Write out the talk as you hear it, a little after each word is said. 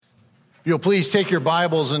If you'll please take your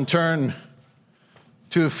Bibles and turn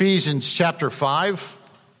to Ephesians chapter 5.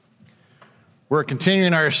 We're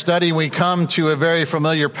continuing our study. We come to a very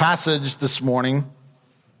familiar passage this morning.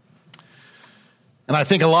 And I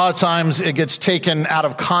think a lot of times it gets taken out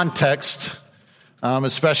of context,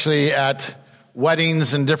 especially at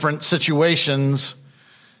weddings and different situations,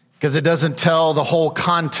 because it doesn't tell the whole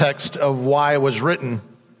context of why it was written.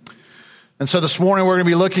 And so this morning we're going to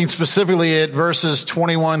be looking specifically at verses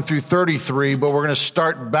 21 through 33, but we're going to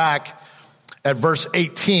start back at verse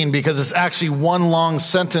 18 because it's actually one long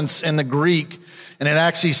sentence in the Greek, and it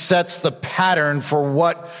actually sets the pattern for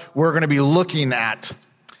what we're going to be looking at.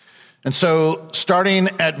 And so starting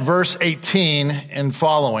at verse 18 and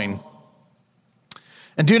following.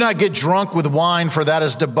 And do not get drunk with wine, for that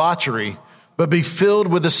is debauchery, but be filled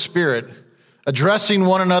with the Spirit, addressing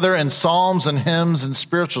one another in psalms and hymns and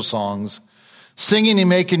spiritual songs, singing and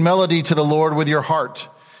making melody to the Lord with your heart,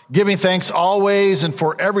 giving thanks always and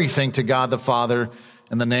for everything to God the Father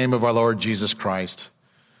in the name of our Lord Jesus Christ,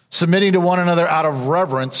 submitting to one another out of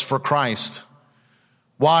reverence for Christ.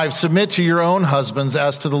 Wives, submit to your own husbands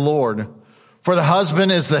as to the Lord. For the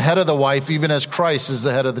husband is the head of the wife, even as Christ is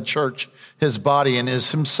the head of the church, his body, and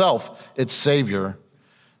is himself its Savior.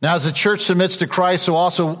 Now, as the church submits to Christ, so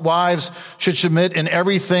also wives should submit in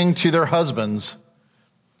everything to their husbands.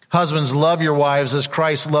 Husbands, love your wives as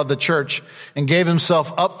Christ loved the church and gave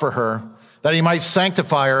himself up for her, that he might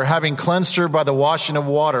sanctify her, having cleansed her by the washing of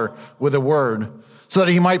water with the word, so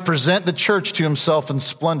that he might present the church to himself in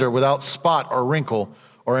splendor, without spot or wrinkle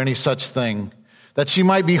or any such thing, that she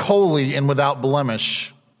might be holy and without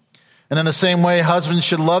blemish. And in the same way, husbands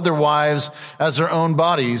should love their wives as their own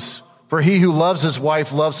bodies, for he who loves his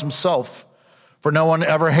wife loves himself. For no one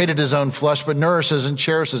ever hated his own flesh, but nourishes and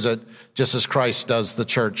cherishes it, just as Christ does the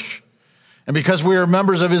church. And because we are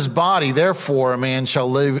members of his body, therefore a man shall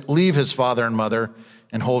leave his father and mother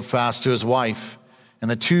and hold fast to his wife, and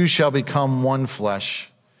the two shall become one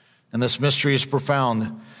flesh. And this mystery is profound.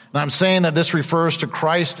 And I'm saying that this refers to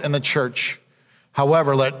Christ and the church.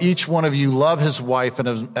 However, let each one of you love his wife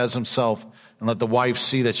as himself, and let the wife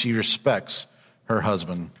see that she respects her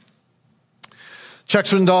husband. Chuck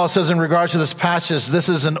Swindoll says in regards to this passage, this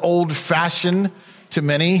is an old-fashioned to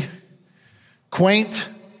many, quaint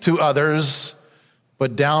to others,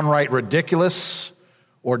 but downright ridiculous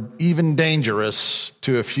or even dangerous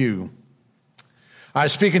to a few. I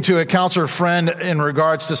was speaking to a counselor friend in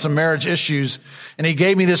regards to some marriage issues, and he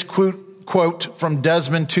gave me this quote from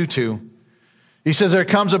Desmond Tutu. He says, there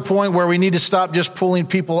comes a point where we need to stop just pulling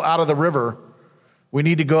people out of the river. We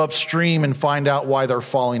need to go upstream and find out why they're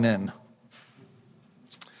falling in.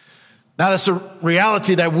 Now, that's a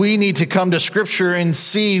reality that we need to come to Scripture and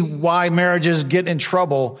see why marriages get in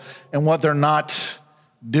trouble and what they're not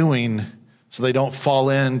doing so they don't fall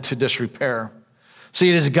into disrepair. See,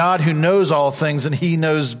 it is God who knows all things, and he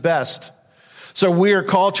knows best. So we are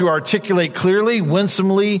called to articulate clearly,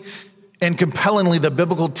 winsomely, and compellingly the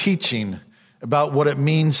biblical teaching about what it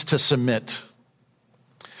means to submit.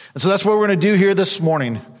 And so that's what we're going to do here this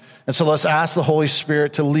morning. And so let's ask the Holy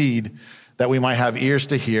Spirit to lead, that we might have ears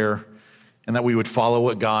to hear and that we would follow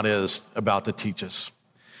what God is about to teach us.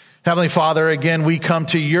 Heavenly Father, again, we come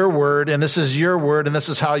to your word, and this is your word, and this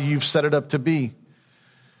is how you've set it up to be.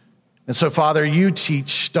 And so, Father, you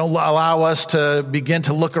teach. Don't allow us to begin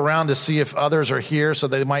to look around to see if others are here so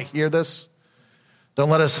they might hear this. Don't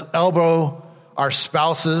let us elbow our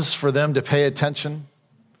spouses for them to pay attention.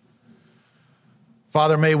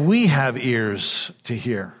 Father, may we have ears to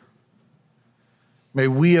hear. May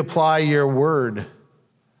we apply your word.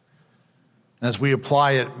 And as we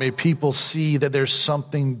apply it, may people see that there's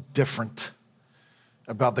something different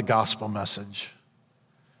about the gospel message.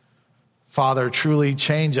 Father, truly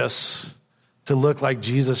change us to look like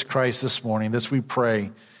Jesus Christ this morning. This we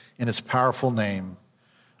pray in his powerful name.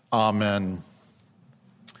 Amen.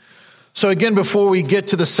 So again, before we get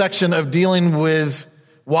to the section of dealing with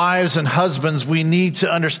wives and husbands, we need to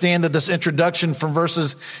understand that this introduction from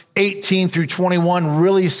verses 18 through 21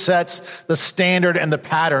 really sets the standard and the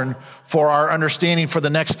pattern for our understanding for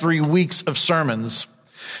the next 3 weeks of sermons.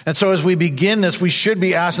 And so as we begin this, we should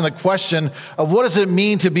be asking the question of what does it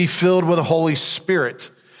mean to be filled with the Holy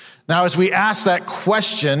Spirit? Now, as we ask that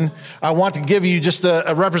question, I want to give you just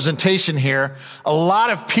a representation here. A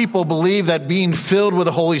lot of people believe that being filled with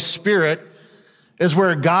the Holy Spirit is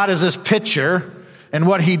where God is this pitcher, and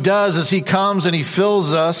what he does is he comes and he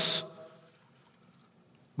fills us.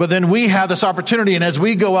 But then we have this opportunity, and as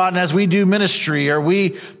we go out and as we do ministry, or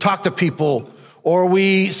we talk to people, or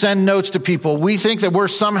we send notes to people, we think that we're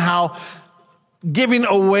somehow giving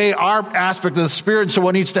away our aspect of the Spirit. And so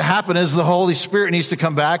what needs to happen is the Holy Spirit needs to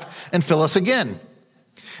come back and fill us again.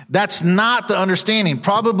 That's not the understanding.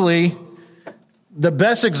 Probably the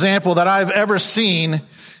best example that I've ever seen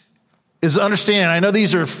is understanding. I know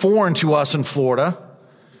these are foreign to us in Florida,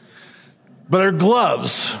 but they're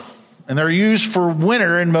gloves, and they're used for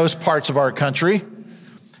winter in most parts of our country,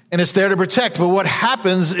 and it's there to protect. But what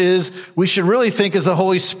happens is we should really think as the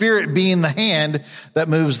Holy Spirit being the hand that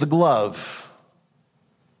moves the glove.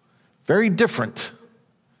 Very different.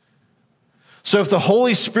 So if the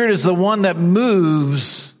Holy Spirit is the one that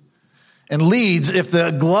moves and leads, if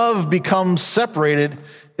the glove becomes separated,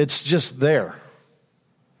 it's just there.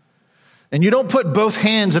 And you don't put both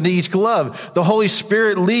hands into each glove. The Holy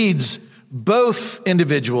Spirit leads both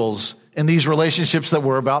individuals in these relationships that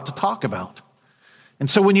we're about to talk about. And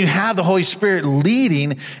so when you have the Holy Spirit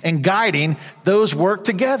leading and guiding, those work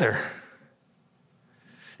together.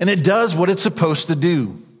 And it does what it's supposed to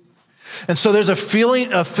do. And so there's a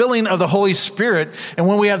filling of the Holy Spirit. And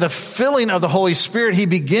when we have the filling of the Holy Spirit, he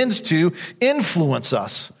begins to influence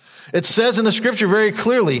us. It says in the scripture very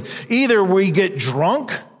clearly, either we get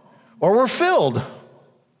drunk or we're filled.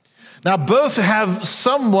 Now, both have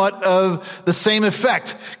somewhat of the same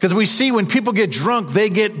effect, because we see when people get drunk, they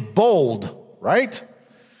get bold, right?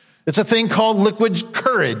 It's a thing called liquid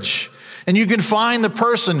courage. And you can find the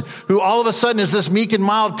person who all of a sudden is this meek and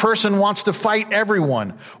mild person, wants to fight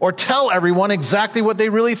everyone or tell everyone exactly what they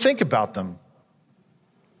really think about them.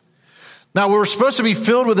 Now, we're supposed to be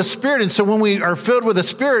filled with the Spirit, and so when we are filled with the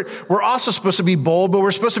Spirit, we're also supposed to be bold, but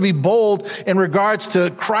we're supposed to be bold in regards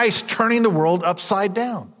to Christ turning the world upside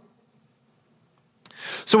down.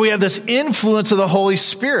 So we have this influence of the Holy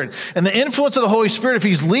Spirit. And the influence of the Holy Spirit, if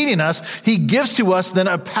he's leading us, he gives to us then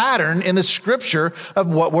a pattern in the scripture of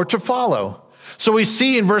what we're to follow. So we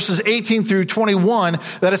see in verses 18 through 21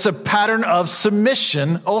 that it's a pattern of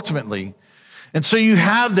submission ultimately. And so you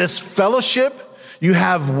have this fellowship, you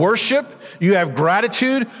have worship, you have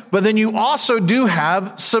gratitude, but then you also do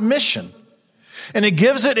have submission. And it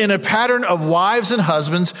gives it in a pattern of wives and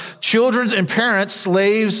husbands, children and parents,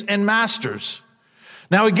 slaves and masters.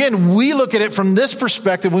 Now, again, we look at it from this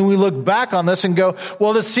perspective when we look back on this and go,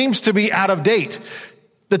 well, this seems to be out of date.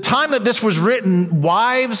 The time that this was written,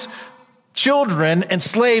 wives, children, and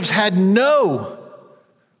slaves had no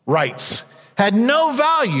rights, had no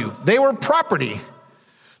value. They were property.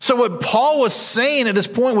 So what Paul was saying at this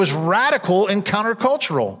point was radical and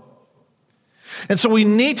countercultural. And so we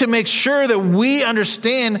need to make sure that we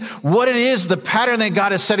understand what it is, the pattern that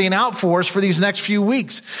God is setting out for us for these next few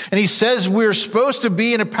weeks. And he says we're supposed to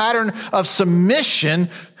be in a pattern of submission.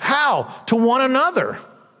 How? To one another.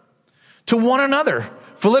 To one another.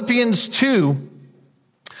 Philippians 2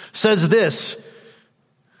 says this.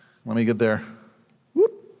 Let me get there.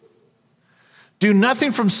 Do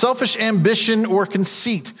nothing from selfish ambition or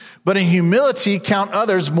conceit, but in humility count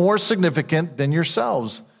others more significant than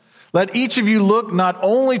yourselves. Let each of you look not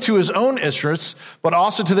only to his own interests, but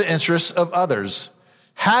also to the interests of others.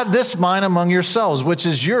 Have this mind among yourselves, which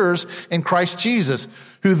is yours in Christ Jesus,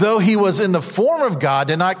 who though he was in the form of God,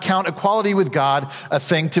 did not count equality with God a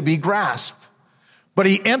thing to be grasped. But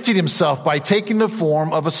he emptied himself by taking the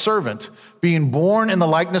form of a servant, being born in the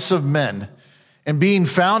likeness of men. And being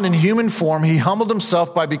found in human form, he humbled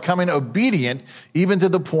himself by becoming obedient even to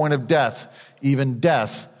the point of death, even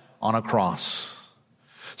death on a cross.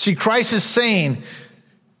 See, Christ is saying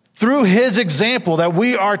through his example that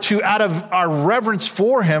we are to, out of our reverence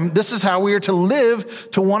for him, this is how we are to live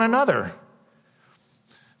to one another.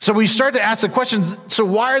 So we start to ask the question, so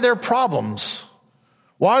why are there problems?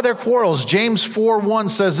 Why are there quarrels? James 4:1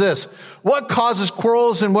 says this, what causes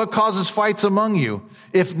quarrels and what causes fights among you?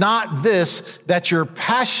 If not this, that your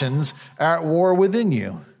passions are at war within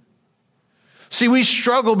you. See, we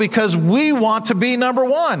struggle because we want to be number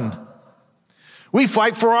one. We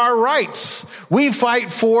fight for our rights. We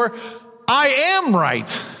fight for, I am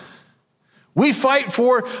right. We fight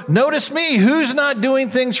for, notice me, who's not doing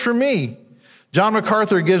things for me? John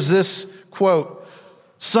MacArthur gives this quote,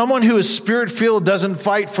 someone who is spirit-filled doesn't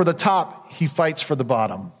fight for the top, he fights for the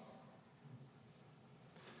bottom.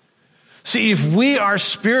 See, if we are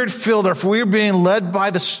spirit-filled, or if we're being led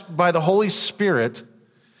by the Holy Spirit,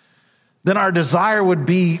 then our desire would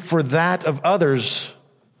be for that of others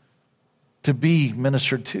to be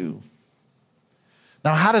ministered to.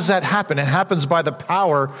 Now, how does that happen? It happens by the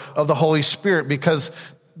power of the Holy Spirit, because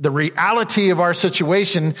the reality of our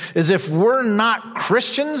situation is if we're not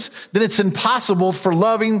Christians, then it's impossible for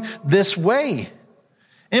loving this way.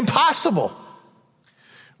 Impossible.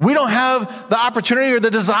 We don't have the opportunity or the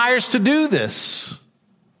desires to do this.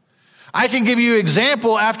 I can give you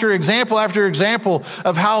example after example after example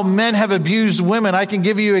of how men have abused women. I can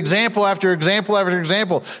give you example after example after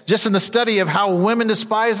example just in the study of how women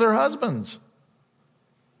despise their husbands.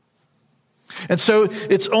 And so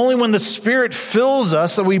it's only when the Spirit fills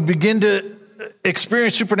us that we begin to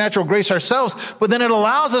experience supernatural grace ourselves, but then it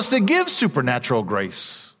allows us to give supernatural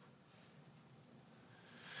grace.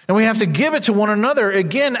 And we have to give it to one another,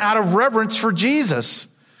 again, out of reverence for Jesus.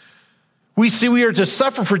 We see we are to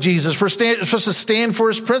suffer for Jesus. We're supposed to stand for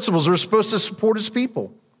his principles. We're supposed to support his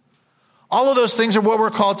people. All of those things are what we're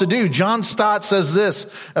called to do. John Stott says this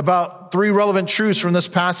about 3 relevant truths from this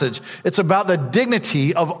passage. It's about the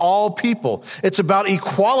dignity of all people. It's about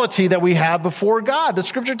equality that we have before God. The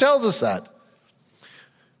scripture tells us that.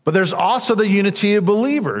 But there's also the unity of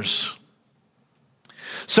believers.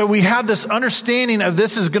 So we have this understanding of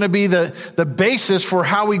this is going to be the basis for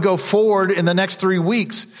how we go forward in the next 3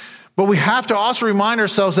 weeks. But we have to also remind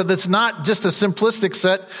ourselves that it's not just a simplistic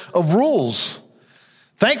set of rules.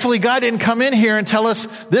 Thankfully, God didn't come in here and tell us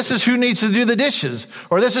this is who needs to do the dishes,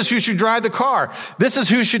 or this is who should drive the car. This is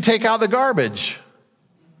who should take out the garbage.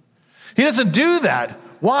 He doesn't do that.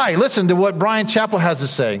 Why? Listen to what Brian Chappell has to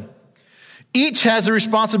say. Each has a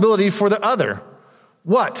responsibility for the other.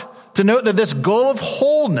 What? To note that this goal of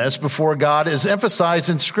wholeness before God is emphasized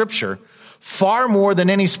in Scripture far more than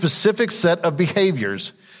any specific set of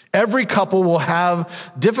behaviors. Every couple will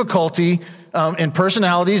have difficulty in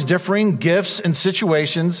personalities, differing gifts and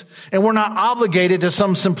situations, and we're not obligated to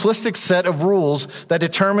some simplistic set of rules that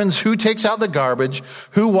determines who takes out the garbage,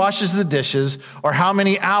 who washes the dishes, or how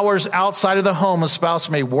many hours outside of the home a spouse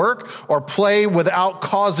may work or play without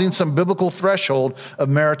causing some biblical threshold of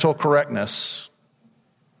marital correctness.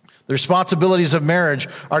 The responsibilities of marriage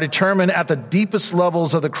are determined at the deepest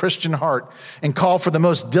levels of the Christian heart and call for the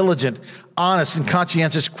most diligent, honest, and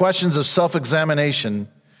conscientious questions of self-examination.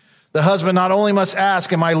 The husband not only must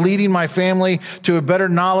ask, am I leading my family to a better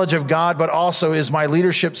knowledge of God, but also is my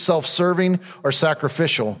leadership self-serving or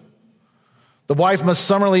sacrificial? The wife must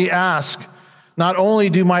summarily ask, not only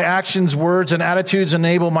do my actions, words, and attitudes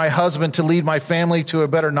enable my husband to lead my family to a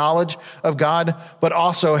better knowledge of God, but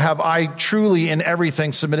also have I truly in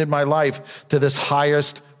everything submitted my life to this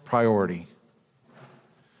highest priority?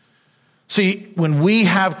 See, when we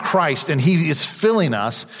have Christ and he is filling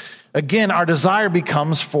us, again, our desire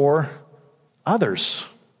becomes for others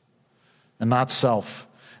and not self.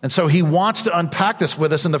 And so he wants to unpack this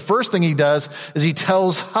with us. And the first thing he does is he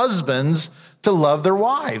tells husbands to love their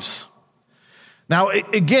wives. Now,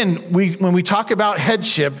 again, when we talk about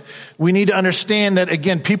headship, we need to understand that,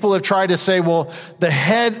 again, people have tried to say, well, the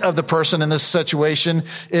head of the person in this situation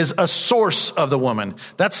is a source of the woman.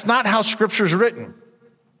 That's not how Scripture is written.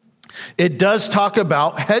 It does talk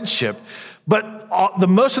about headship, but the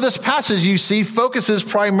most of this passage you see focuses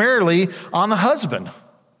primarily on the husband.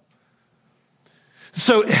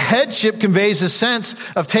 So headship conveys a sense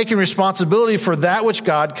of taking responsibility for that which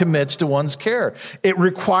God commits to one's care. It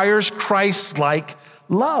requires Christ-like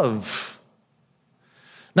love.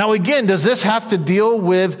 Now again, does this have to deal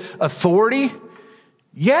with authority?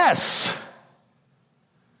 Yes.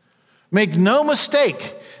 Make no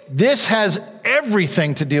mistake, this has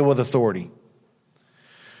everything to deal with authority.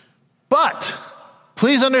 But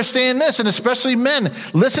please understand this, and especially men,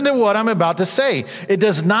 listen to what I'm about to say. It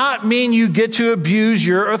does not mean you get to abuse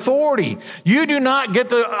your authority. You do not get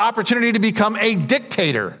the opportunity to become a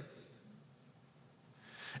dictator.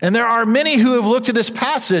 And there are many who have looked at this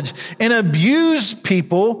passage and abused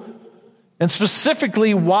people, and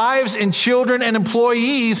specifically wives and children and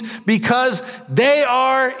employees, because they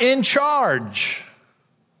are in charge.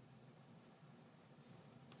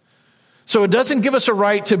 So it doesn't give us a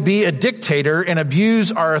right to be a dictator and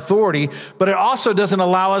abuse our authority, but it also doesn't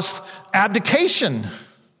allow us abdication.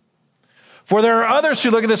 For there are others who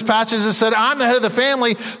look at this passage and said, I'm the head of the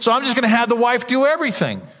family, so I'm just going to have the wife do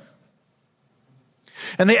everything.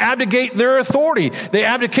 And they abdicate their authority. They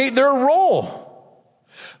abdicate their role.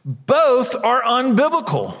 Both are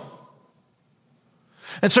unbiblical.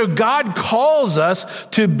 And so God calls us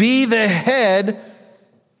to be the head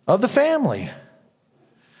of the family.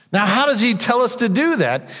 Now, how does he tell us to do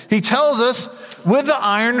that? He tells us with the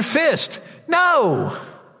iron fist. No.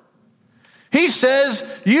 He says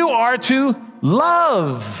you are to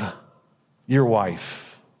love your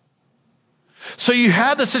wife. So you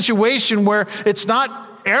have the situation where it's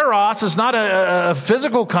not eros, it's not a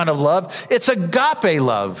physical kind of love, it's agape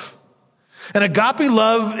love. And agape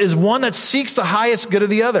love is one that seeks the highest good of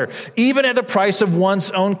the other, even at the price of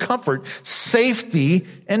one's own comfort, safety,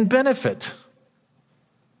 and benefit.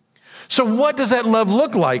 So what does that love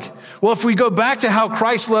look like? Well, if we go back to how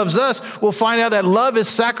Christ loves us, we'll find out that love is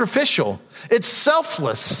sacrificial. It's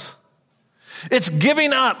selfless. It's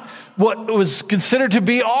giving up what was considered to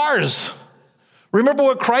be ours. Remember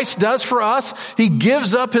what Christ does for us? He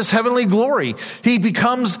gives up his heavenly glory. He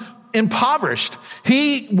becomes impoverished.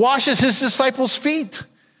 He washes his disciples' feet.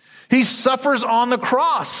 He suffers on the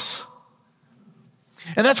cross.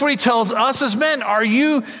 And that's what he tells us as men. Are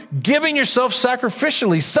you giving yourself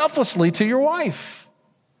sacrificially, selflessly to your wife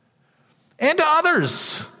and to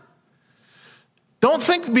others? Don't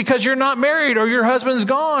think because you're not married or your husband's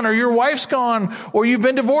gone or your wife's gone or you've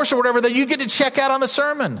been divorced or whatever that you get to check out on the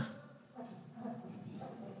sermon.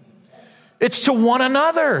 It's to one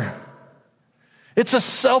another. It's a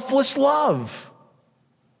selfless love.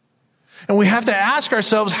 And we have to ask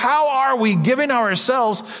ourselves, how are we giving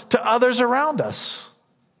ourselves to others around us?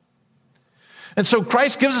 And so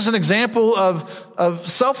Christ gives us an example of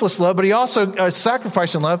selfless love, but he also,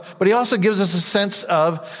 sacrificing love, but he also gives us a sense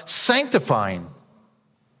of sanctifying.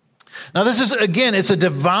 Now this is, again, it's a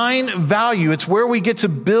divine value. It's where we get to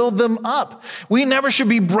build them up. We never should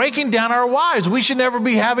be breaking down our wives. We should never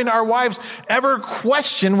be having our wives ever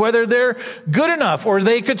question whether they're good enough or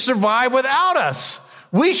they could survive without us.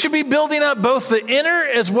 We should be building up both the inner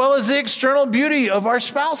as well as the external beauty of our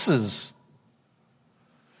spouses.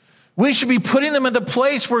 We should be putting them in the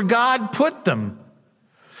place where God put them.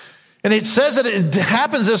 And it says that it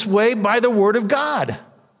happens this way by the word of God.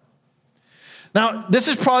 Now, this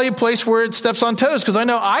is probably a place where it steps on toes because I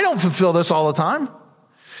know I don't fulfill this all the time.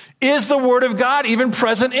 Is the word of God even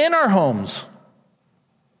present in our homes?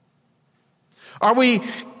 Are we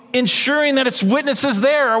ensuring that its witnesses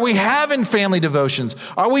there? Are we having family devotions?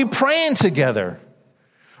 Are we praying together?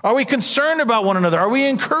 Are we concerned about one another? Are we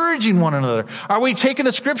encouraging one another? Are we taking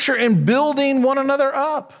the scripture and building one another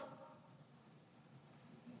up?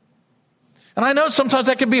 And I know sometimes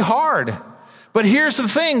that can be hard. But here's the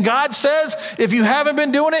thing. God says, if you haven't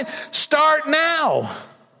been doing it, start now.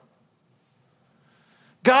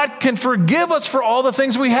 God can forgive us for all the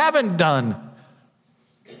things we haven't done.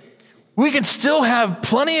 We can still have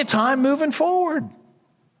plenty of time moving forward.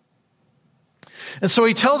 And so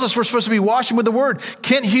he tells us we're supposed to be washing with the word.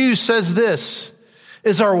 Kent Hughes says this: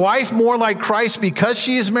 is our wife more like Christ because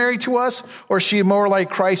she is married to us, or is she more like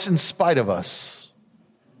Christ in spite of us?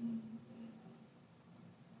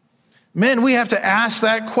 Men, we have to ask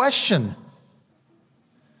that question.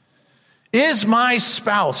 Is my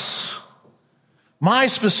spouse, my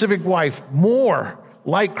specific wife, more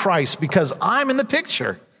like Christ because I'm in the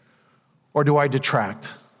picture, or do I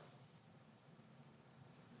detract?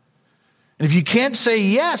 And if you can't say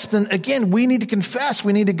yes, then again, we need to confess.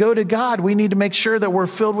 We need to go to God. We need to make sure that we're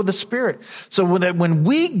filled with the Spirit. So that when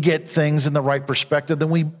we get things in the right perspective, then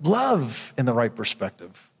we love in the right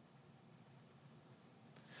perspective.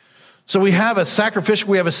 So we have a sacrificial,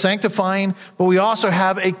 we have a sanctifying, but we also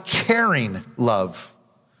have a caring love.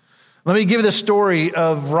 Let me give you the story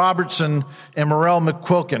of Robertson and Morel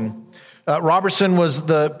McQuilkin. Robertson was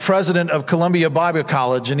the president of Columbia Bible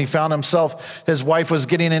College, and he found his wife was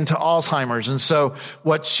getting into Alzheimer's. And so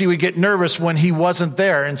she would get nervous when he wasn't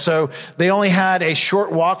there. And so they only had a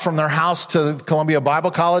short walk from their house to Columbia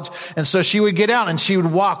Bible College. And so she would get out and she would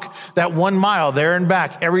walk that 1 mile there and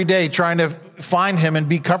back every day, trying to find him and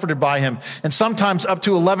be comforted by him. And sometimes up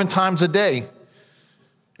to 11 times a day.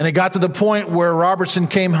 And it got to the point where Robertson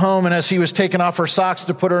came home, and as he was taking off her socks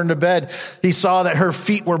to put her into bed, he saw that her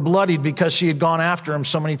feet were bloodied because she had gone after him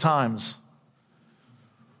so many times.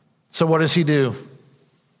 So what does he do?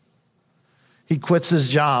 He quits his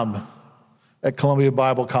job at Columbia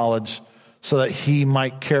Bible College so that he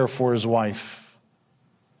might care for his wife.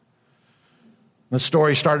 The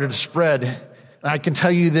story started to spread, and I can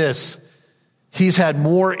tell you this. He's had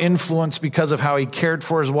more influence because of how he cared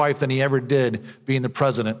for his wife than he ever did being the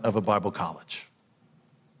president of a Bible college.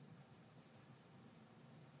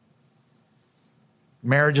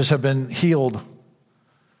 Marriages have been healed.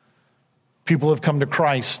 People have come to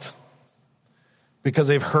Christ because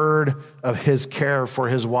they've heard of his care for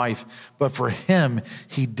his wife. But for him,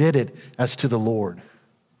 he did it as to the Lord.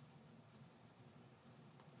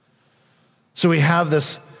 So we have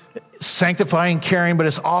this sanctifying, caring, but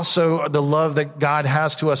it's also the love that God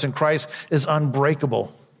has to us in Christ is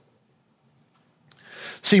unbreakable.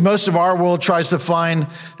 See, most of our world tries to find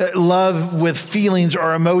love with feelings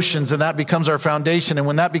or emotions, and that becomes our foundation. And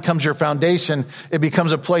when that becomes your foundation, it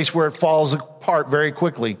becomes a place where it falls apart very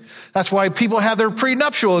quickly. That's why people have their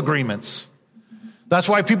prenuptial agreements. That's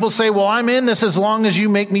why people say, well, I'm in this as long as you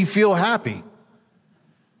make me feel happy.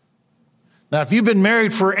 Now, if you've been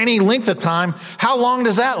married for any length of time, how long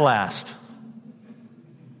does that last?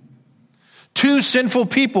 two sinful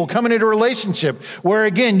people coming into a relationship where,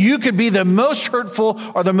 again, you could be the most hurtful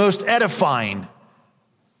or the most edifying.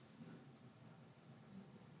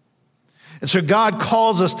 And so God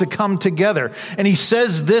calls us to come together. And he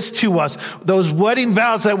says this to us: those wedding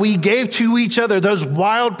vows that we gave to each other, those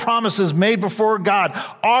wild promises made before God,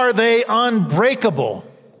 are they unbreakable?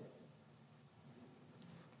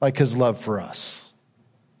 Like his love for us.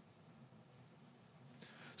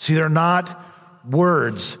 See, they're not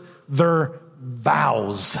words, they're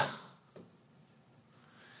vows.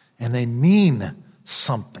 And they mean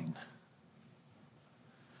something.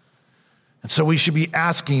 And so we should be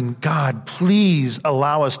asking God, please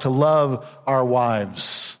allow us to love our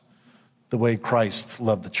wives the way Christ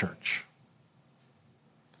loved the church.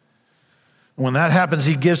 When that happens,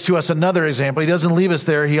 he gives to us another example. He doesn't leave us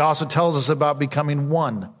there. He also tells us about becoming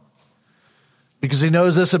one. Because he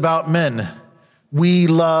knows this about men: we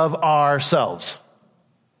love ourselves.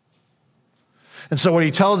 And so what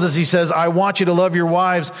he tells us, he says, I want you to love your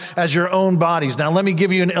wives as your own bodies. Now let me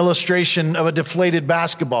give you an illustration of a deflated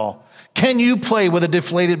basketball. Can you play with a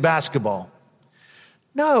deflated basketball?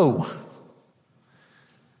 No.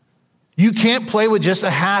 You can't play with just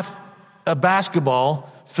a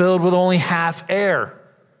basketball filled with only half air.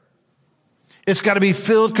 It's got to be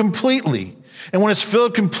filled completely. And when it's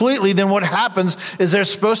filled completely, then what happens is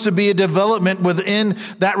there's supposed to be a development within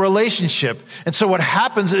that relationship. And so what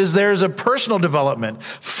happens is there's a personal development,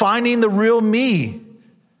 finding the real me.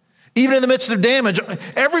 Even in the midst of damage,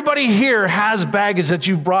 everybody here has baggage that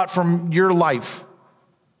you've brought from your life.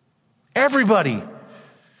 Everybody.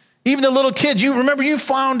 Even the little kids, you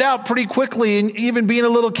found out pretty quickly, and even being a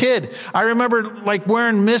little kid. I remember like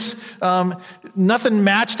wearing nothing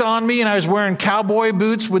matched on me, and I was wearing cowboy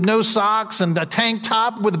boots with no socks and a tank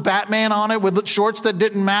top with Batman on it with shorts that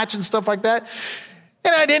didn't match and stuff like that.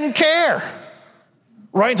 And I didn't care.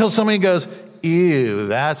 Right until somebody goes, ew,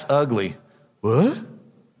 that's ugly. What?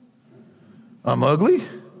 I'm ugly?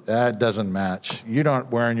 That doesn't match. You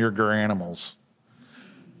aren't wearing your Garanimals.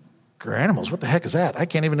 Garanimals? What the heck is that? I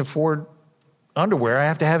can't even afford underwear. I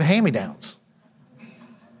have to have hand-me-downs.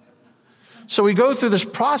 So we go through this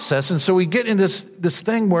process, and so we get in this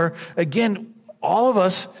thing where, again, all of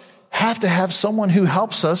us have to have someone who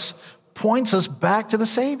helps us, points us back to the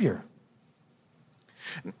Savior.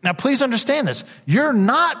 Now, please understand this. You're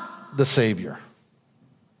not the Savior.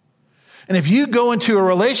 And if you go into a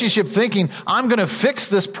relationship thinking, I'm going to fix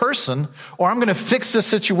this person or I'm going to fix this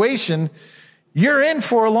situation, you're in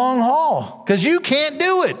for a long haul because you can't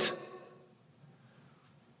do it.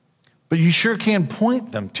 But you sure can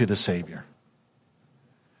point them to the Savior.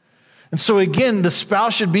 And so again, the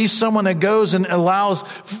spouse should be someone that goes and allows,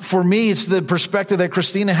 for me, it's the perspective that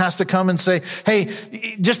Christina has to come and say, hey,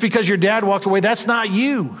 just because your dad walked away, that's not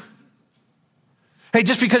you. Hey,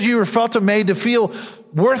 just because you were made to feel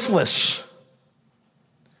worthless,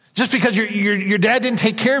 just because your dad didn't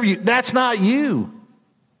take care of you, that's not you.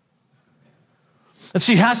 And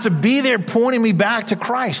she has to be there pointing me back to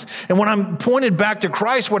Christ. And when I'm pointed back to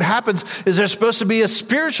Christ, what happens is there's supposed to be a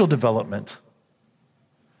spiritual development.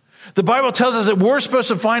 The Bible tells us that we're supposed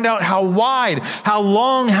to find out how wide, how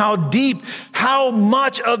long, how deep, how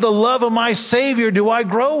much of the love of my Savior do I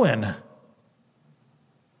grow in.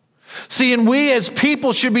 See, and we as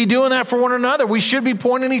people should be doing that for one another. We should be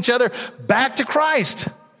pointing each other back to Christ.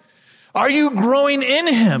 Are you growing in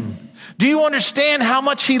Him? Do you understand how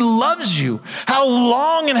much He loves you? How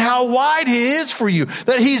long and how wide He is for you?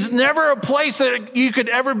 That He's never a place that you could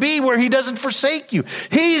ever be where He doesn't forsake you.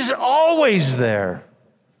 He's always there.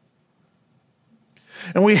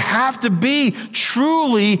 And we have to be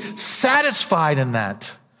truly satisfied in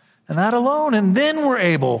that. And that alone. And then we're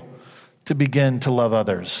able to begin to love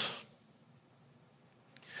others.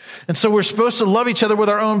 And so we're supposed to love each other with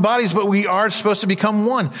our own bodies, but we are supposed to become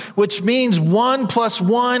one, which means 1 +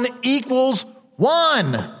 1 =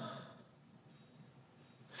 1.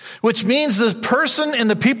 Which means the person and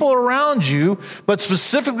the people around you, but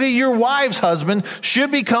specifically your wife's husband,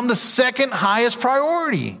 should become the second highest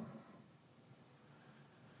priority.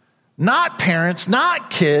 Not parents,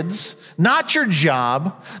 not kids, not your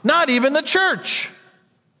job, not even the church.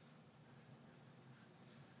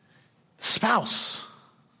 Spouse.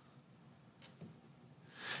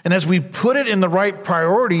 And as we put it in the right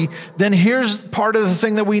priority, then here's part of the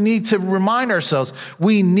thing that we need to remind ourselves.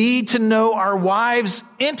 We need to know our wives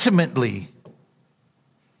intimately.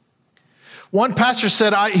 One pastor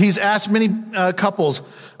said he's asked many couples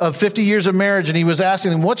of 50 years of marriage, and he was asking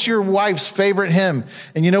them, what's your wife's favorite hymn?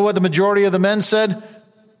 And you know what the majority of the men said?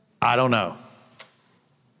 I don't know.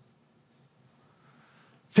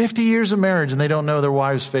 50 years of marriage, and they don't know their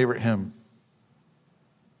wife's favorite hymn.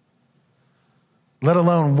 Let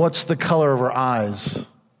alone what's the color of her eyes?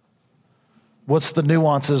 What's the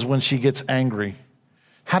nuances when she gets angry?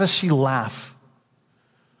 How does she laugh?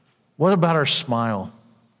 What about her smile?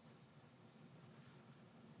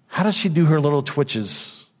 How does she do her little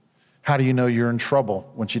twitches? How do you know you're in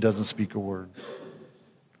trouble when she doesn't speak a word?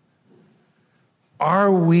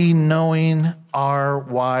 Are we knowing our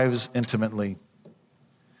wives intimately?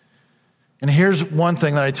 And here's one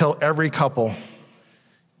thing that I tell every couple: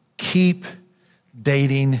 keep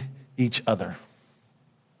dating each other.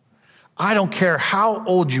 I don't care how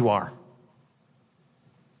old you are.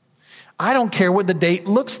 I don't care what the date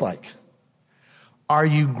looks like. Are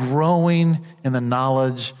you growing in the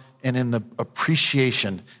knowledge and in the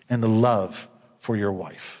appreciation and the love for your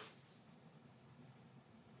wife?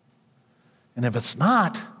 And if it's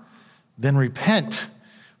not, then repent.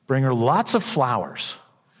 Bring her lots of flowers.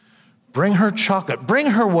 Bring her chocolate. Bring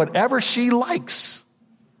her whatever she likes.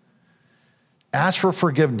 Ask for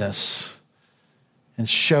forgiveness and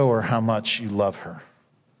show her how much you love her.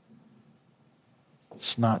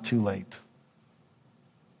 It's not too late.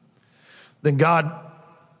 Then God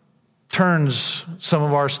turns some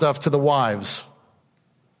of our stuff to the wives.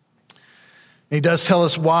 He does tell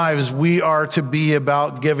us, wives, we are to be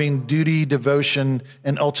about giving duty, devotion,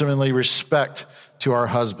 and ultimately respect to our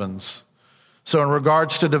husbands. So in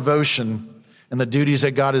regards to devotion and the duties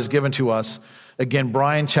that God has given to us, again,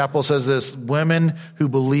 Brian Chappell says this: women who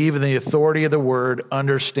believe in the authority of the word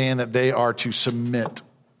understand that they are to submit.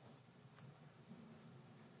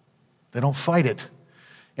 They don't fight it.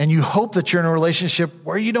 And you hope that you're in a relationship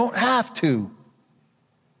where you don't have to.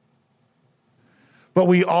 But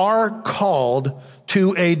we are called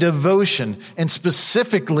to a devotion, and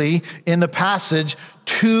specifically in the passage,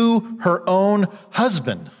 to her own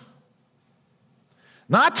husband.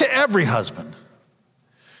 Not to every husband,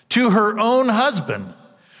 to her own husband,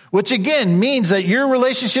 which again means that your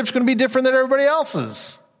relationship's going to be different than everybody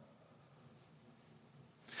else's.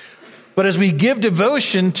 But as we give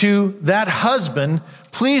devotion to that husband,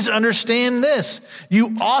 please understand this.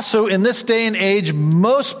 You also, in this day and age,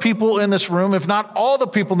 most people in this room, if not all the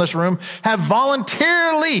people in this room, have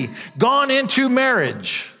voluntarily gone into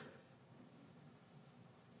marriage.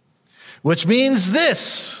 Which means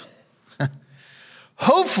this.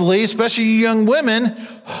 Hopefully, especially you young women,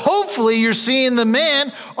 hopefully you're seeing the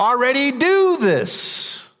man already do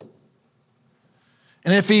this.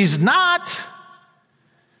 And if he's not,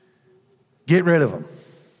 get rid of him.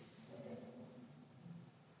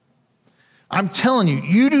 I'm telling you,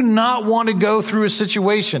 you do not want to go through a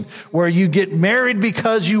situation where you get married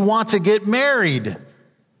because you want to get married.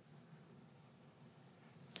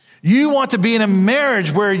 You want to be in a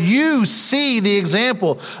marriage where you see the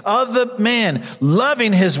example of the man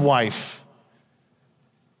loving his wife.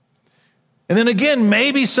 And then again,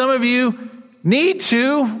 maybe some of you need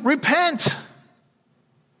to repent.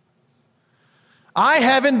 I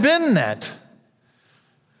haven't been that.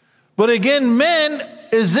 But again, men,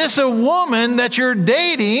 is this a woman that you're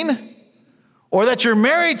dating or that you're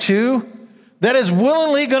married to that is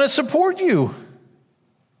willingly going to support you?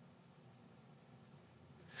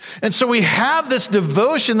 And so we have this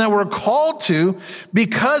devotion that we're called to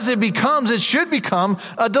because it should become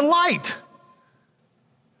a delight.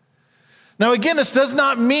 Now, again, this does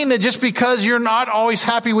not mean that just because you're not always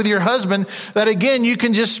happy with your husband, that again, you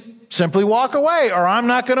can just simply walk away, or I'm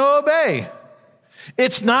not going to obey.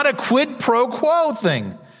 It's not a quid pro quo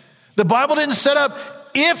thing. The Bible didn't set up,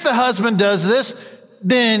 if the husband does this,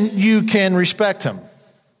 then you can respect him.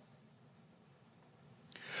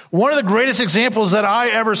 One of the greatest examples that I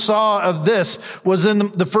ever saw of this was in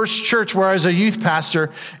the first church where I was a youth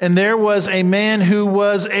pastor, and there was a man who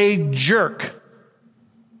was a jerk.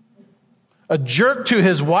 A jerk to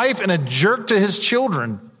his wife and a jerk to his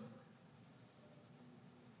children.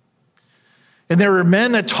 And there were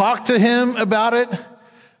men that talked to him about it,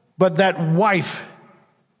 but that wife,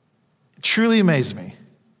 truly amazed me,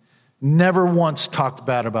 never once talked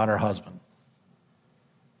bad about her husband.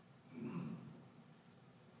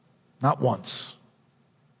 Not once.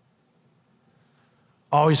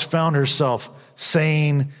 Always found herself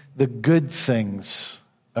saying the good things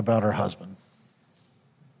about her husband.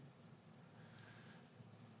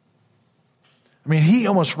 I mean, he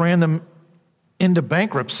almost ran them into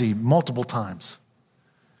bankruptcy multiple times.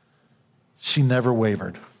 She never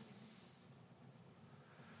wavered.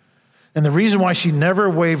 And the reason why she never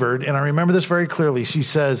wavered, and I remember this very clearly, she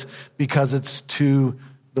says, because it's to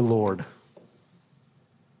the Lord.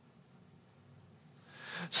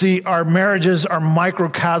 See, our marriages are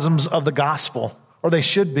microcosms of the gospel, or they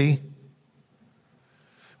should be,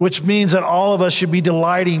 which means that all of us should be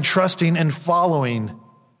delighting, trusting, and following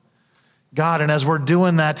God. And as we're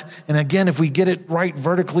doing that, and again, if we get it right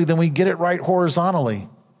vertically, then we get it right horizontally.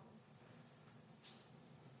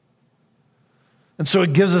 And so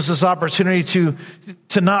it gives us this opportunity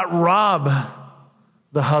to not rob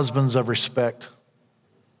the husbands of respect.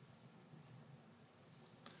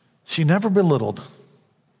 She never belittled.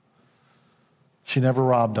 She never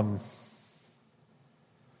robbed him.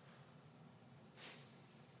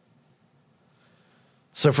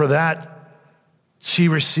 So for that, she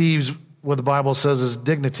receives what the Bible says is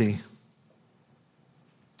dignity.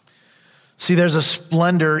 See, there's a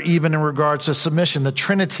splendor even in regards to submission. The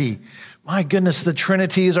Trinity. My goodness, the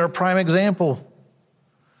Trinity is our prime example.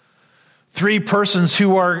 3 persons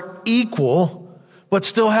who are equal, but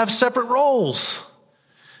still have separate roles.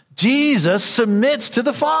 Jesus submits to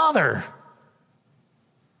the Father.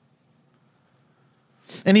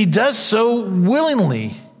 And he does so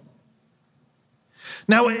willingly.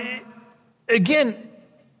 Now, again,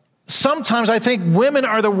 sometimes I think women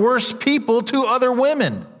are the worst people to other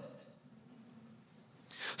women.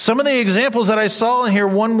 Some of the examples that I saw in here,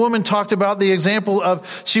 one woman talked about the example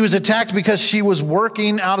of she was attacked because she was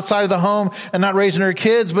working outside of the home and not raising her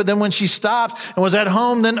kids. But then when she stopped and was at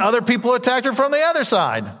home, then other people attacked her from the other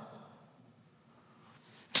side.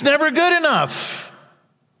 It's never good enough.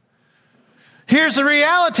 Here's the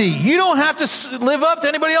reality. You don't have to live up to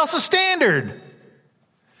anybody else's standard.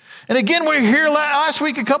 And again, we were here last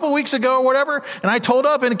week, a couple weeks ago or whatever, and I told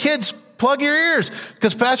up, and kids, plug your ears,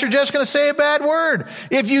 because Pastor Jeff's going to say a bad word.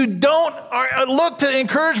 If you don't look to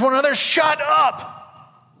encourage one another, shut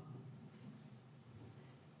up.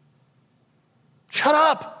 Shut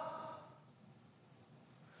up.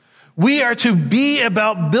 We are to be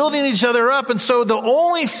about building each other up, and so the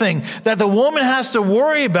only thing that the woman has to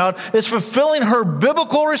worry about is fulfilling her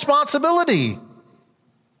biblical responsibility.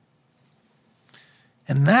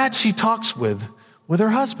 And that she talks with her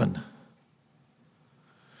husband.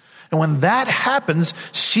 And when that happens,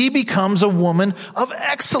 she becomes a woman of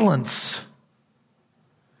excellence.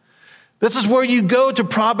 This is where you go to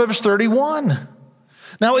Proverbs 31.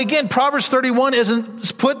 Now again, Proverbs 31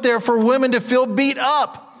 isn't put there for women to feel beat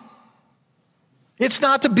up. It's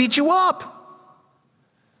not to beat you up.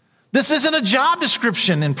 This isn't a job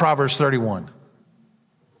description in Proverbs 31.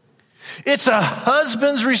 It's a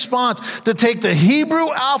husband's response to take the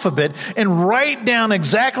Hebrew alphabet and write down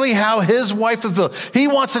exactly how his wife fulfilled. He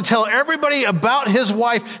wants to tell everybody about his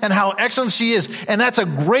wife and how excellent she is. And that's a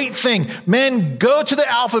great thing. Men, go to the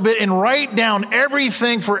alphabet and write down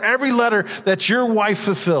everything for every letter that your wife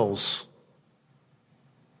fulfills.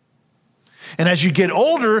 And as you get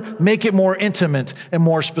older, make it more intimate and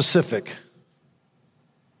more specific.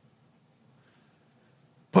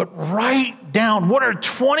 But write down what are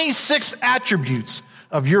 26 attributes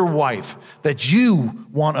of your wife that you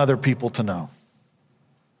want other people to know.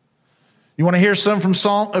 You want to hear some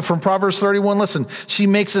from Proverbs 31? Listen, she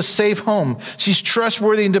makes a safe home. She's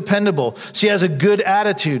trustworthy and dependable. She has a good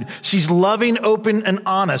attitude. She's loving, open, and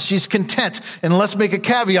honest. She's content. And let's make a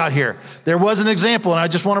caveat here. There was an example, and I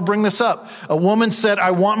just want to bring this up. A woman said,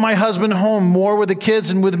 I want my husband home more with the kids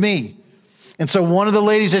and with me. And so one of the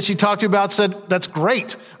ladies that she talked to about said, that's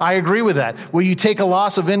great. I agree with that. Will you take a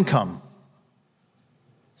loss of income?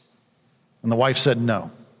 And the wife said,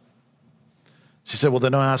 no. She said, well,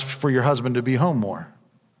 then don't ask for your husband to be home more.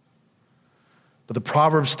 But the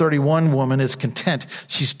Proverbs 31 woman is content.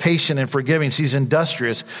 She's patient and forgiving. She's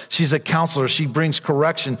industrious. She's a counselor. She brings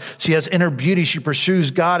correction. She has inner beauty. She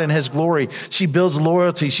pursues God and his glory. She builds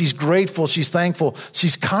loyalty. She's grateful. She's thankful.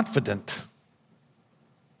 She's confident.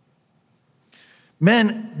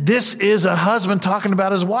 Men, this is a husband talking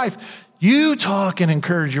about his wife. You talk and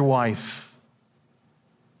encourage your wife.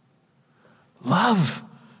 Love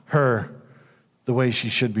her the way she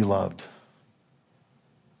should be loved.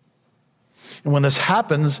 And when this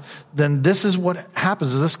happens, then this is what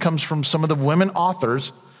happens. This comes from some of the women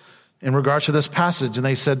authors in regards to this passage. And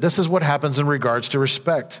they said, this is what happens in regards to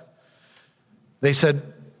respect. They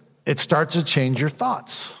said, it starts to change your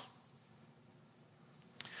thoughts.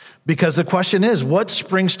 Because the question is, what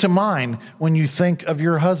springs to mind when you think of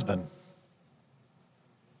your husband?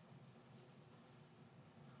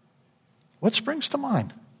 What springs to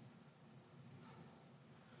mind?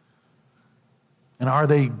 And are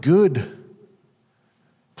they good,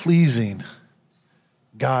 pleasing,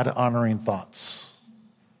 God-honoring thoughts?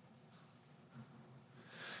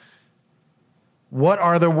 What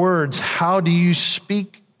are the words? How do you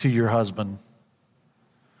speak to your husband?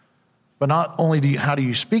 But not only how do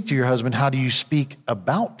you speak to your husband, how do you speak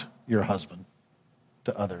about your husband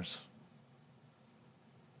to others?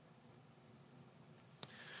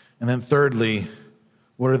 And then thirdly,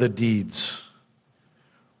 what are the deeds?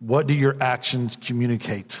 What do your actions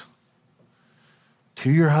communicate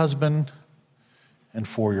to your husband and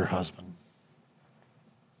for your husband?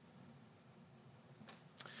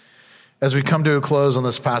 As we come to a close on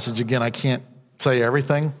this passage, again, I can't say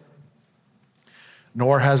everything,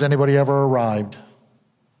 nor has anybody ever arrived.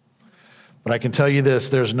 But I can tell you this,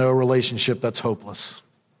 there's no relationship that's hopeless.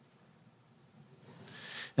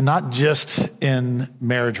 And not just in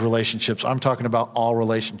marriage relationships. I'm talking about all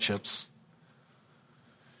relationships.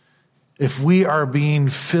 If we are being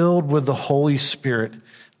filled with the Holy Spirit,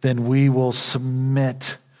 then we will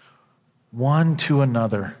submit one to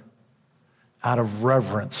another out of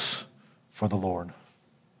reverence for the Lord.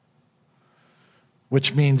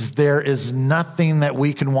 Which means there is nothing that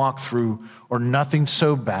we can walk through or nothing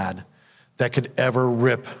so bad that could ever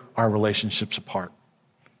rip our relationships apart.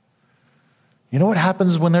 You know what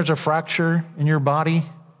happens when there's a fracture in your body?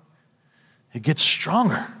 It gets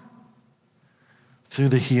stronger through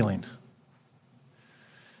the healing.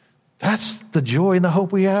 That's the joy and the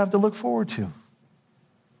hope we have to look forward to.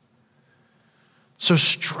 So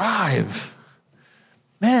strive.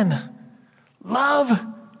 Men, love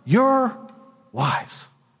your wives.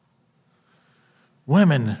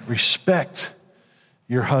 Women, respect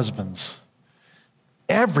your husbands.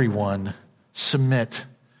 Everyone submit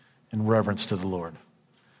in reverence to the Lord.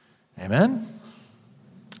 Amen?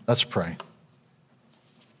 Let's pray.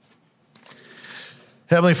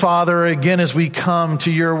 Heavenly Father, again, as we come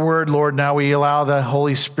to your word, Lord, now we allow the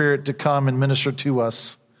Holy Spirit to come and minister to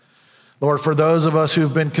us. Lord, for those of us who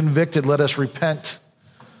have been convicted, let us repent.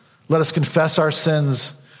 Let us confess our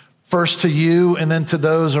sins, first to you and then to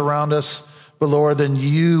those around us. But Lord, then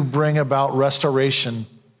you bring about restoration.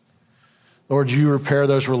 Lord, you repair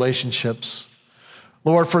those relationships.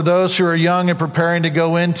 Lord, for those who are young and preparing to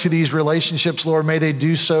go into these relationships, Lord, may they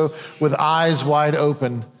do so with eyes wide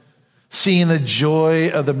open, seeing the joy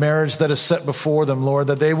of the marriage that is set before them, Lord,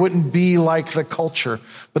 that they wouldn't be like the culture,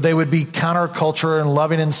 but they would be counterculture and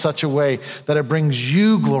loving in such a way that it brings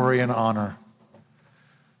you glory and honor.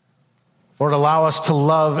 Lord, allow us to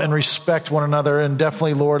love and respect one another, and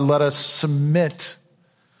definitely, Lord, let us submit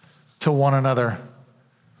to one another,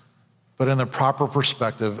 but in the proper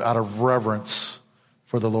perspective, out of reverence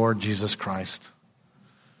for the Lord Jesus Christ.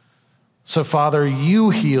 So, Father, you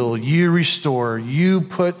heal, you restore, you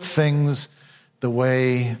put things the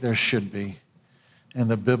way there should be in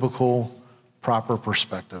the biblical, proper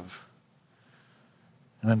perspective.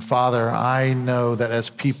 And then, Father, I know that as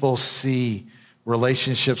people see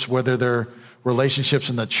relationships, whether they're relationships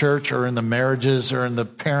in the church or in the marriages or in the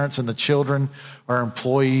parents and the children, our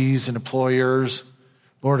employees and employers,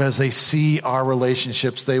 Lord, as they see our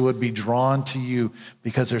relationships, they would be drawn to you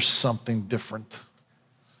because there's something different.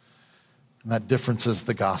 And that difference is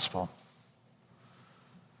the gospel.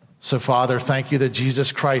 So, Father, thank you that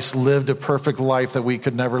Jesus Christ lived a perfect life that we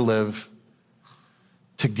could never live,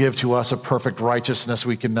 to give to us a perfect righteousness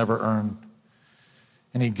we could never earn.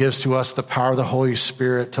 And he gives to us the power of the Holy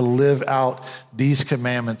Spirit to live out these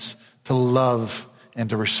commandments, to love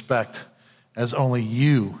and to respect as only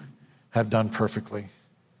you have done perfectly.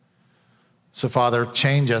 So, Father,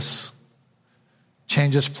 change us.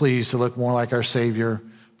 Change us, please, to look more like our Savior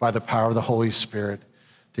by the power of the Holy Spirit,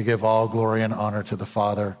 to give all glory and honor to the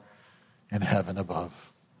Father in heaven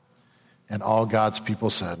above. And all God's people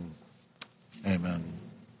said, amen.